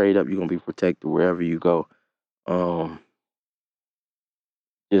stay prayed up. You're gonna be protected wherever you go.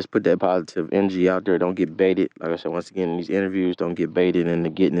 Just put that positive energy out there. Don't get baited. Like I said, once again, in these interviews, don't get baited into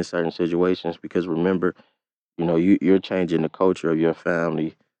getting in certain situations because remember, you're changing the culture of your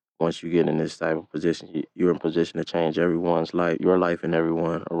family. Once you get in this type of position, you're in position to change everyone's life, your life and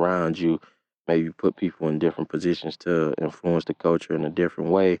everyone around you. Maybe put people in different positions to influence the culture in a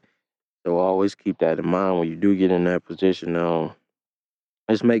different way. So always keep that in mind when you do get in that position.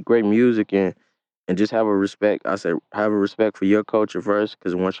 Just make great music and just have a respect. I said, have a respect for your culture first,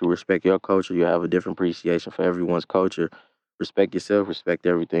 because once you respect your culture, you have a different appreciation for everyone's culture. Respect yourself, respect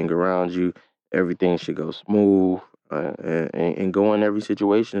everything around you. Everything should go smooth, and go in every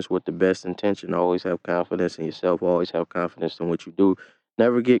situation with the best intention. Always have confidence in yourself. Always have confidence in what you do.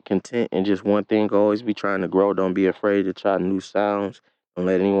 Never get content in just one thing. Always be trying to grow. Don't be afraid to try new sounds. Don't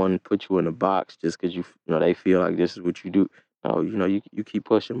let anyone put you in a box just because they feel like this is what you do. No, you keep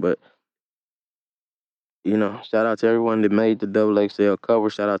pushing, but shout out to everyone that made the Double XL cover.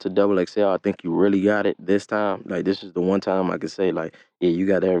 Shout out to Double XL. I think you really got it this time. Like, this is the one time I could say, like, yeah, you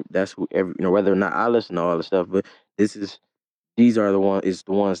got that's who whether or not I listen to all the stuff, but these are it's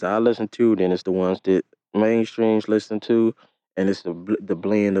the ones that I listen to, then it's the ones that mainstreams listen to, and it's the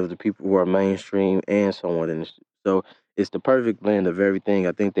blend of the people who are mainstream and someone. So it's the perfect blend of everything.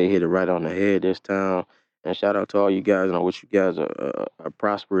 I think they hit it right on the head this time. And shout out to all you guys. And I wish you guys a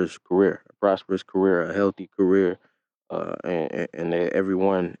prosperous career, a healthy career, and that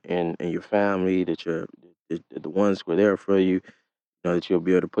everyone in your family, that the ones who are there for you, that you'll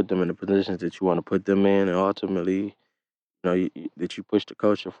be able to put them in the positions that you want to put them in, and ultimately, that you push the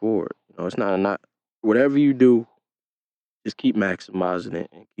culture forward. It's not whatever you do, just keep maximizing it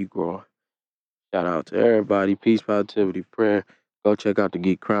and keep growing. Shout out to everybody. Peace, positivity, prayer. Go check out the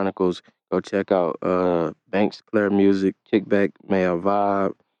Geek Chronicles. Go check out Banks Claire Music, Kickback Male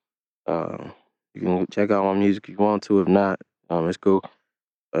Vibe. You can check out my music if you want to. If not, it's cool.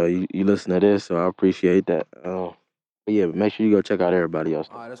 You listen to this, so I appreciate that. But yeah, make sure you go check out everybody else.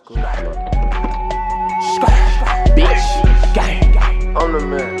 Alright, that's cool. Bitch, gang. I'm the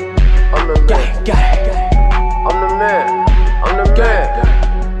man. I'm the man. I'm the man. I'm the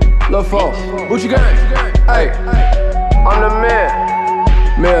man. Lil' Fo, Gucci gang. Hey, I'm the man.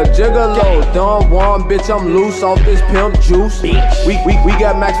 Man, Gigolo, Don Juan, bitch, I'm loose off this pimp juice. We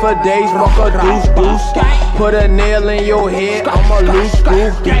got max for days, fuck a deuce. Put a nail in your head, I'm a loose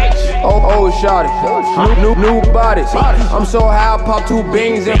screw. Oh, shawty, new bodies. I'm so high, I popped 2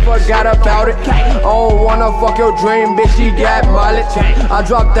 beans and forgot about it. I don't wanna fuck your dream, bitch, she got mileage. I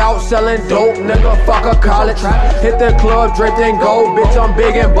dropped out selling dope, nigga, fuck a college. Hit the club, draped in gold, bitch, I'm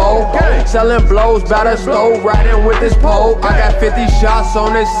big and bold. Selling blows, by the stove, riding with this pole. I got 50 shots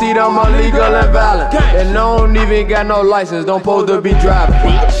on this seat, I'm illegal and violent. And I don't even got no license, don't supposed to be driving.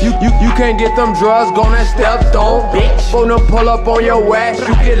 You can't get them drugs, gonna step on. Phone pull up on your ass,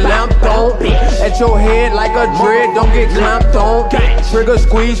 you get lamped on. At your head like a dread, don't get clamped on. Trigger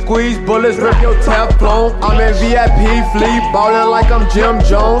squeeze, bullets rip your Teflon. I'm in VIP, flea, ballin' like I'm Jim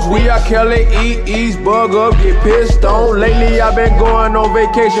Jones. We are Kelly, ease, bug up, get pissed on. Lately I've been going on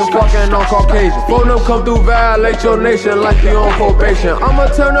vacation, fucking on Caucasian. Phone them come through, violate your nation like you on probation. I'ma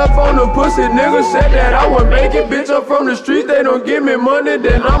turn up on the pussy, nigga said that I would make it. Bitch, I'm from the streets, they don't give me money,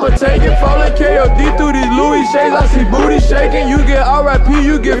 then I'ma take it. Falling KOD through these Louis shades, I see booty shaking. You get RIP,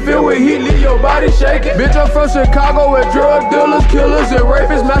 you get filled with heat, leave your body shaking. Bitch, I'm from Chicago with drug dealers, killers, and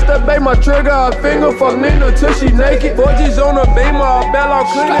rapists. Masturbate my trigger, a finger, fuck Nina till she naked. 4G's on the beamer, I bet I'll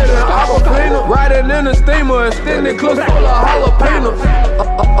clean it and I'll clean her. Riding in a steamer, extended clips full of jalapenos.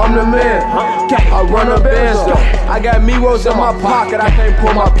 I'm the man. I run a Benz up. I got Migos in my pocket, I can't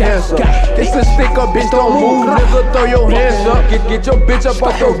pull my pants up. It's a sticker, bitch, don't move, nigga, throw your hands up. Get your bitch up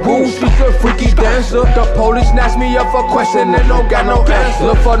off the roof, she's a freaky dancer. The police snatch me up for question and don't got no answer.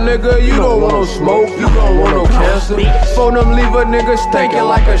 Look for nigga, you don't want no smoke, you don't want no cancer. Phone them, leave a nigga stinking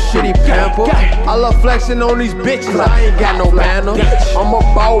like a shitty pamper. I love flexing on these bitches, I ain't got no manner. I'm a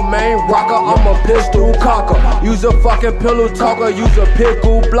ball main rocker, I'm a pistol cocker. Use a fucking pillow talker, use a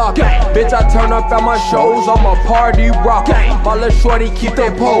pickle blocker. Bitch, I turn up at my shows, I'm a party rocker. My little shorty keep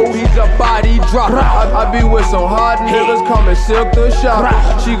that pole, he's a body dropper. I be with some hard niggas, coming silk the shopper.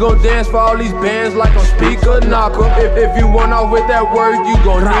 She gon' dance for all these bands like a speaker knocker. If you want off with that word, you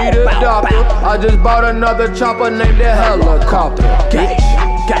gon' need a doctor. I just bought another chopper named the helicopter.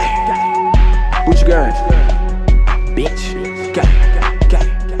 Gucci gang.